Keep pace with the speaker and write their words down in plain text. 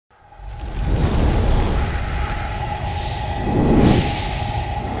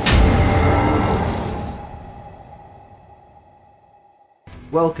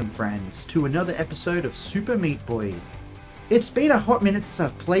Welcome, friends, to another episode of Super Meat Boy. It's been a hot minute since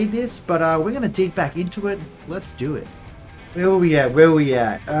I've played this, but we're going to dig back into it. Let's do it. Where were we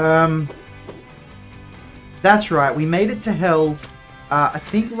at? That's right, we made it to hell. I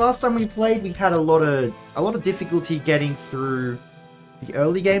think last time we played, we had a lot of difficulty getting through the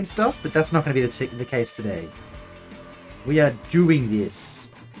early game stuff, but that's not going to be the case today. We are doing this.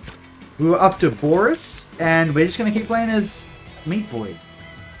 We were up to Boris, and we're just going to keep playing as Meat Boy.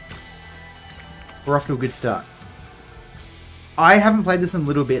 We're off to a good start. I haven't played this in a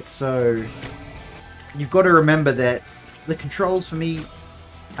little bit, so you've got to remember that the controls for me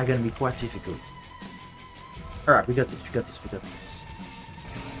are going to be quite difficult. Alright, we got this.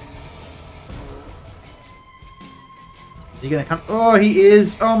 Is he going to come? Oh, he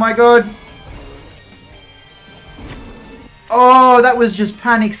is! Oh my god! Oh, that was just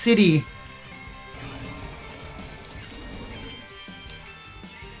Panic City!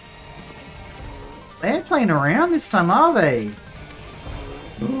 They ain't playing around this time, are they?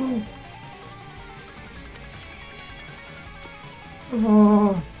 Oh.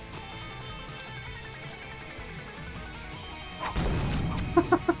 Oh.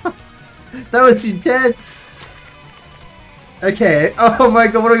 That was intense. Okay. Oh my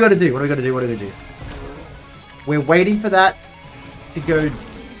god, what are we gonna do? We're waiting for that to go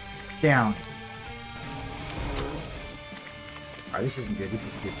down. Alright, this isn't good.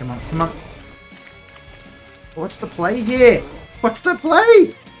 Come on. What's the play here? What's the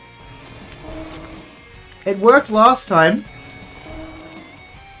play? It worked last time.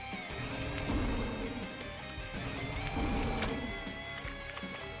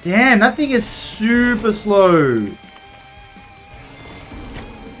 Damn, that thing is super slow.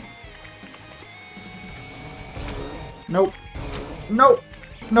 Nope.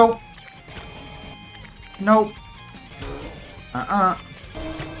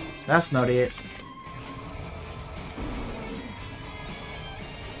 That's not it.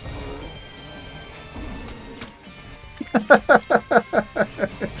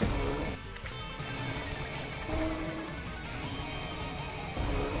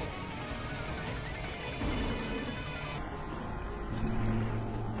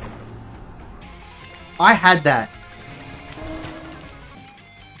 I had that.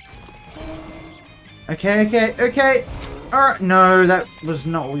 Okay. Alright, no, that was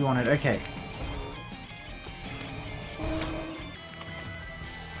not what we wanted. Okay.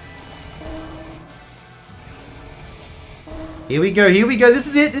 Here we go. This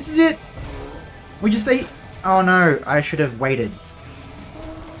is it. We just say... Oh no, I should have waited.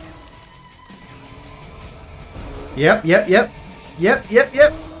 Yep.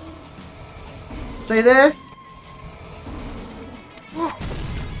 Stay there.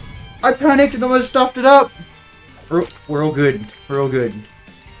 I panicked and almost stuffed it up. We're all good.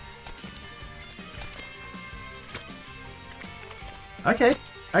 Okay,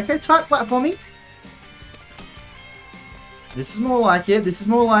 tight platforming. This is more like it. That's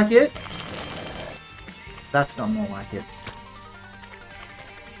not more like it.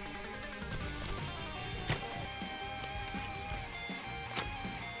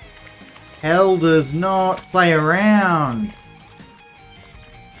 Hell does not play around.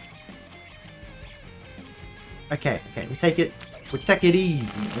 Okay, we take it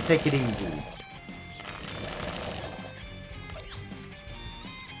easy.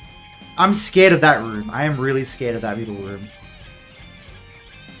 I'm scared of that room. I am really scared of that middle room.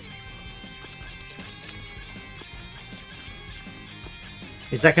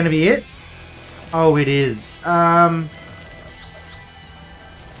 Is that going to be it? Oh, it is.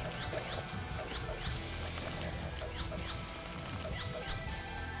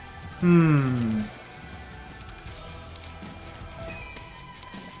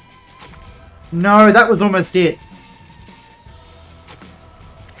 No, that was almost it.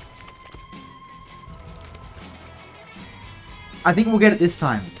 I think we'll get it this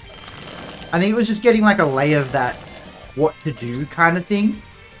time. I think it was just getting like a lay of that what to do kind of thing.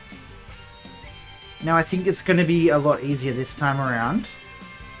 Now I think it's going to be a lot easier this time around.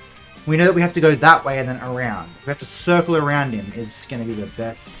 We know that we have to go that way and then around. We have to circle around him is going to be the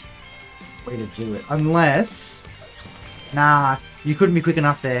best way to do it. Unless... Nah, you couldn't be quick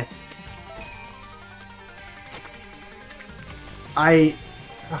enough there.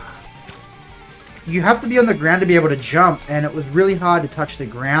 You have to be on the ground to be able to jump, and it was really hard to touch the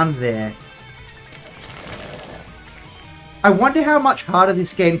ground there. I wonder how much harder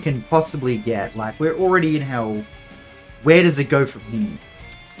this game can possibly get. Like, we're already in hell. Where does it go from here?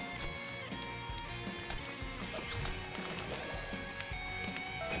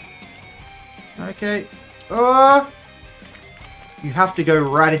 Okay. Oh! You have to go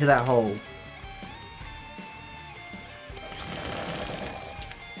right into that hole.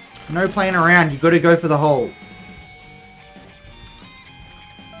 No playing around. You got to go for the hole.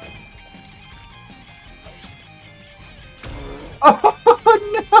 Oh,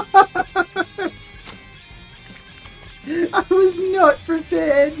 no! I was not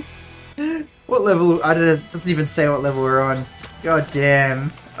prepared. What level? I don't know. It doesn't even say what level we're on. God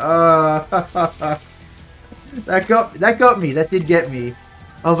damn. That got me. That did get me.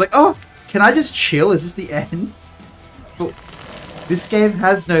 I was like, oh, can I just chill? Is this the end? But this game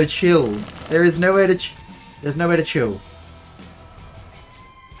has no chill. There is nowhere to there's nowhere to chill.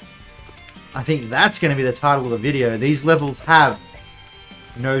 I think that's going to be the title of the video. These levels have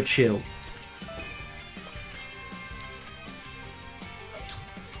no chill.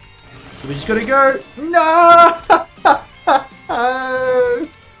 So we just gotta go. No!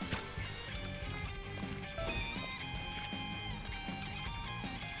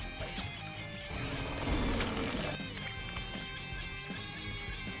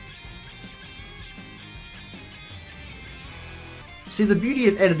 See, the beauty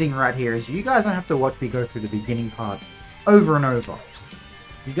of editing right here is you guys don't have to watch me go through the beginning part over and over.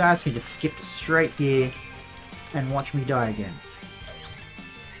 You guys can just skip straight here and watch me die again.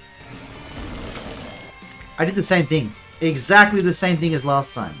 I did the same thing. Exactly the same thing as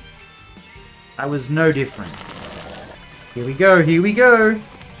last time. That was no different. Here we go, here we go.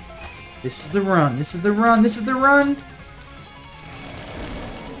 This is the run, this is the run, this is the run.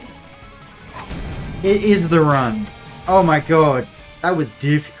 It is the run. Oh my god. That was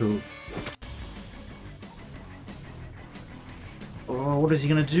difficult. Oh, what is he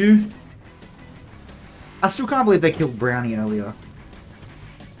gonna do? I still can't believe they killed Brownie earlier.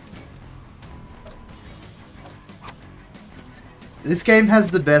 This game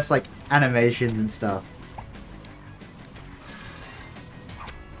has the best, like, animations and stuff.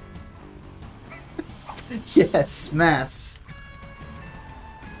 Yes, maths.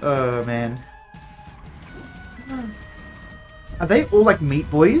 Oh, man. Are they all like Meat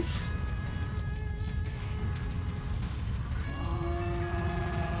Boys?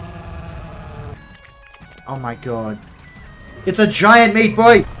 Oh my god. It's a giant Meat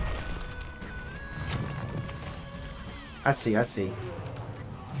Boy! I see, I see.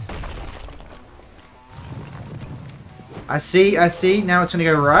 I see, I see. Now it's gonna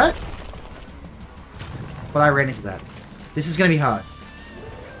go right. But I ran into that. This is gonna be hard.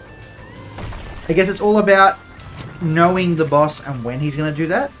 I guess it's all about knowing the boss and when he's gonna do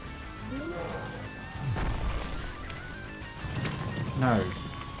that. No.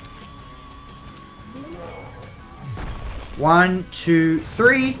 1, 2,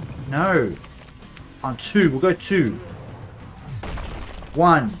 3. No. On 2. We'll go 2.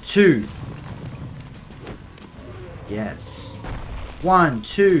 1, 2. Yes. 1,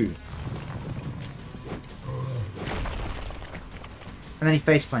 2. And then he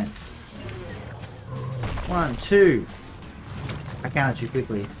face plants. 1, 2. I counted too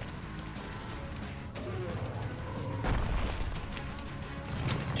quickly.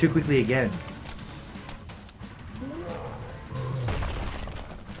 Too quickly again.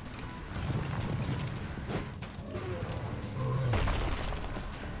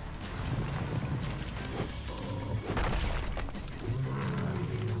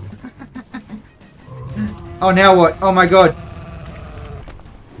 Oh, now what? Oh my god.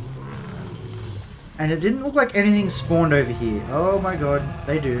 And it didn't look like anything spawned over here. Oh my god,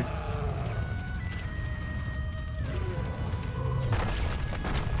 they do.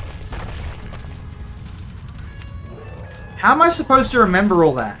 How am I supposed to remember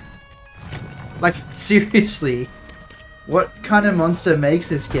all that? Like, seriously? What kind of monster makes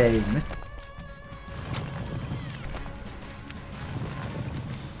this game?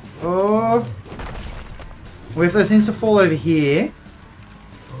 Oh. We have those things to fall over here.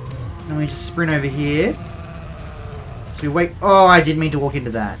 And we just sprint over here. So we wait. Oh, I didn't mean to walk into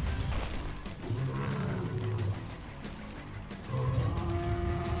that.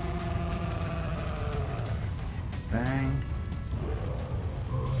 Bang.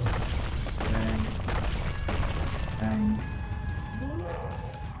 Bang. Bang.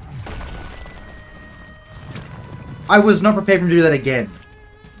 I was not prepared for him to do that again.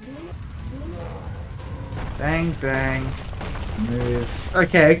 Bang, bang. Move.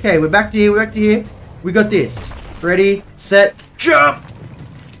 Okay, okay, we're back to here, we're back to here. We got this. Ready, set, jump!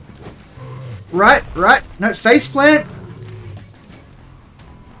 Right, right. No, face plant.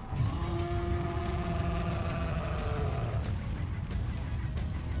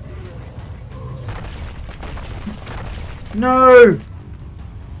 No!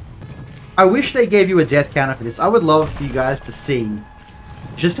 I wish they gave you a death counter for this. I would love for you guys to see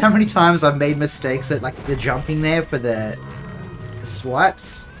just how many times I've made mistakes at like the jumping there for the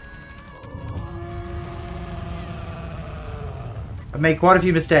swipes. I've made quite a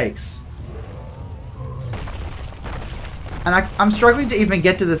few mistakes. And I'm struggling to even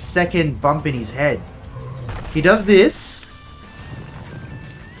get to the second bump in his head. He does this.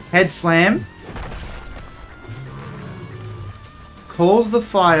 Head slam. Calls the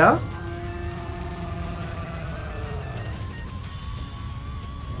fire.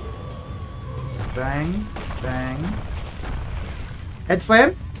 Bang, bang. Head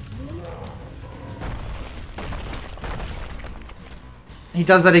slam. He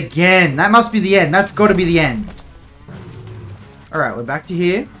does that again. That must be the end. That's got to be the end. Alright, we're back to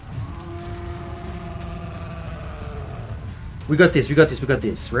here. We got this, we got this, we got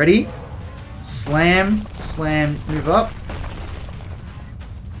this. Ready? Slam, slam, move up.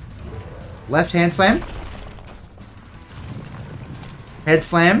 Left hand slam. Head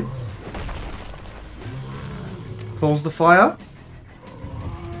slam. Calls the fire.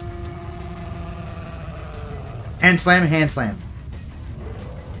 Hand slam, hand slam.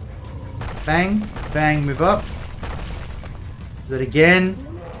 Bang, bang, move up. Do that again.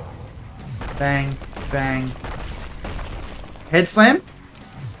 Bang, bang. Head slam.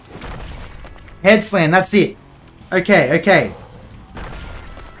 Head slam, that's it. Okay, okay.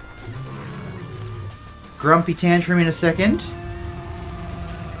 Grumpy tantrum in a second.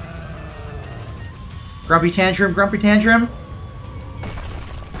 Grumpy tantrum, grumpy tantrum.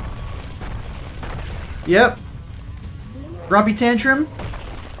 Yep. Grumpy tantrum.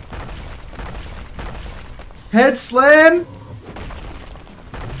 Head slam.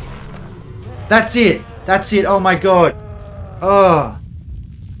 That's it. That's it. Oh my god. Oh.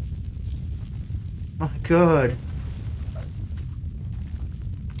 My god.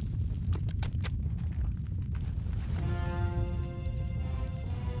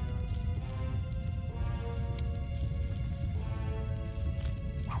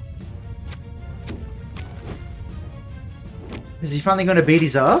 Is he finally going to beat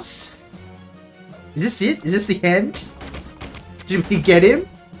his ass? Is this it? Is this the end? Did we get him?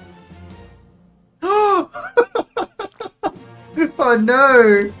 Oh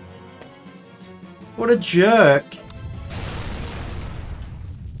no! What a jerk.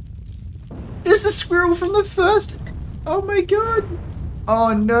 There's the squirrel from the first... Oh my god!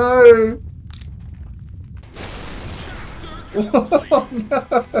 Oh no! Oh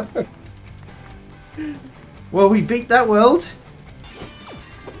no! Well, we beat that world.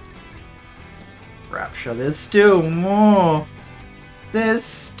 Rapture, there's still more. There's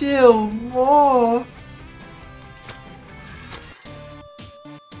still more.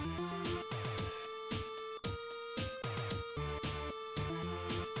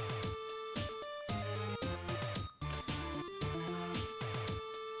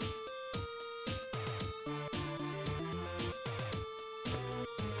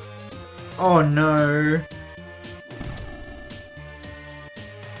 Oh no.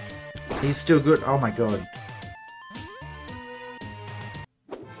 He's still good. Oh my god.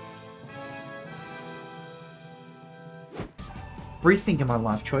 Rethinking my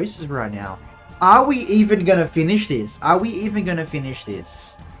life choices right now. Are we even gonna finish this? Are we even gonna finish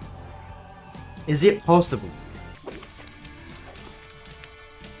this? Is it possible?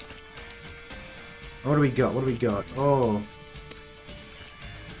 What do we got? What do we got? Oh.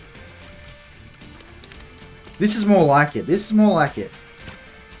 This is more like it. This is more like it.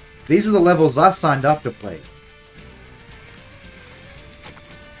 These are the levels I signed up to play.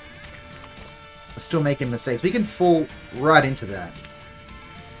 I'm still making mistakes. We can fall right into that.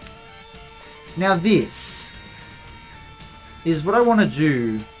 Now this is what I want to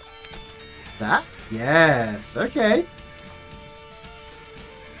do. That? Yes. Okay.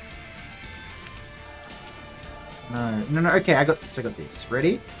 No. No, no. Okay, I got this. I got this.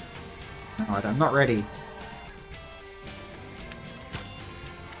 Ready? No, I'm not ready.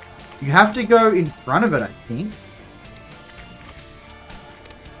 You have to go in front of it, I think.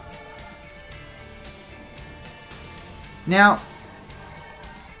 Now...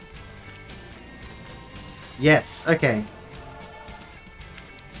 Yes, okay.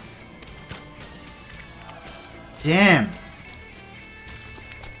 Damn.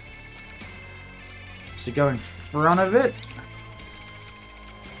 So go in front of it.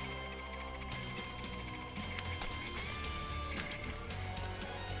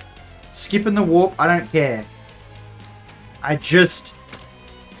 Skipping the warp, I don't care. I just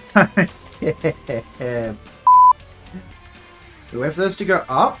don't care. Do we wait for those to go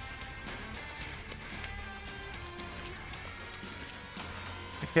up?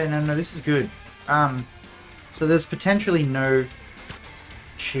 Okay, no, this is good. So there's potentially no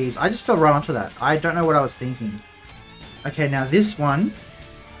cheese. I just fell right onto that. I don't know what I was thinking. Okay, now this one.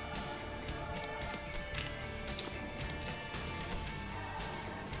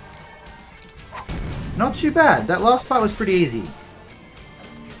 Not too bad. That last part was pretty easy.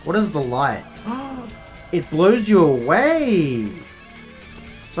 What is the light? It blows you away.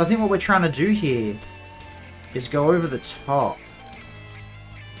 So I think what we're trying to do here is go over the top.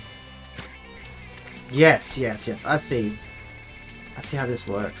 Yes. I see. I see how this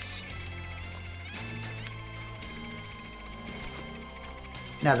works.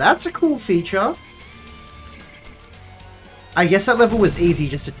 Now that's a cool feature. I guess that level was easy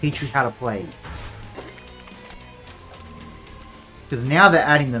just to teach you how to play. Because now they're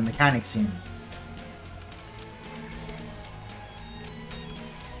adding the mechanics in.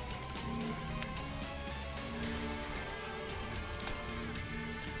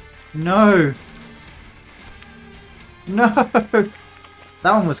 No! No!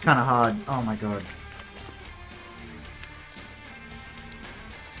 That one was kind of hard. Oh my god.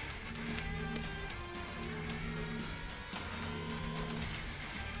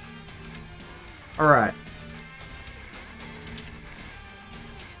 Alright.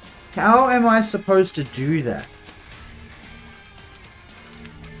 How am I supposed to do that?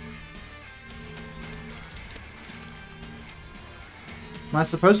 Am I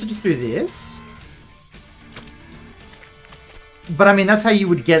supposed to just do this? But I mean, that's how you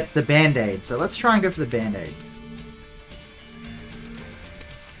would get the band-aid. So let's try and go for the band-aid.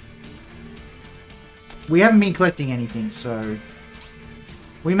 We haven't been collecting anything, so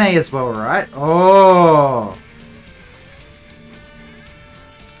we may as well, right? Oh!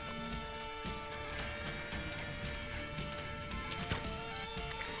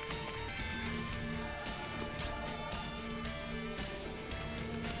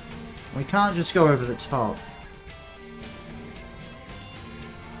 We can't just go over the top.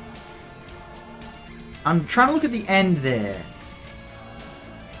 I'm trying to look at the end there.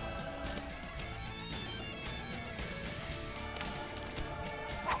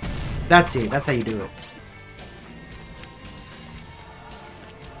 That's it. That's how you do it.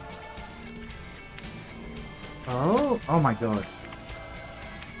 Oh my god.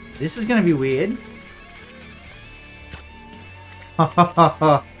 This is gonna be weird.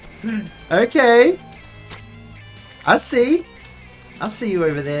 Okay. I see you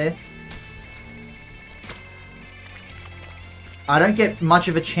over there. I don't get much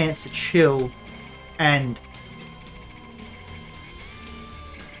of a chance to chill and...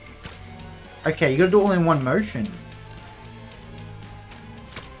 Okay, you gotta do it all in one motion.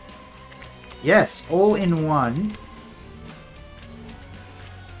 Yes, all in one.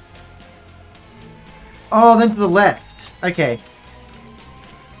 Oh, then to the left. Okay.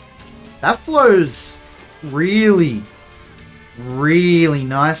 That flows really, really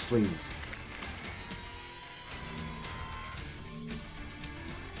nicely.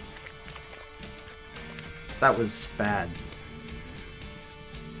 That was bad.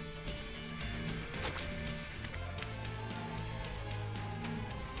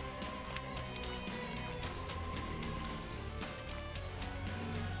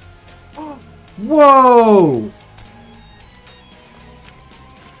 Whoa!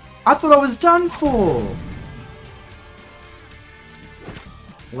 I thought I was done for!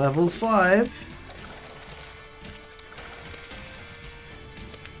 Level 5.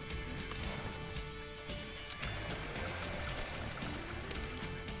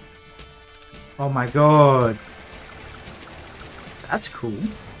 Oh my god. That's cool.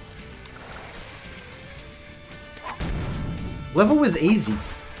 Level was easy.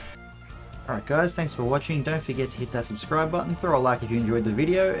 Alright guys, thanks for watching. Don't forget to hit that subscribe button, throw a like if you enjoyed the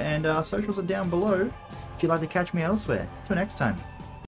video, and socials are down below if you'd like to catch me elsewhere. Till next time.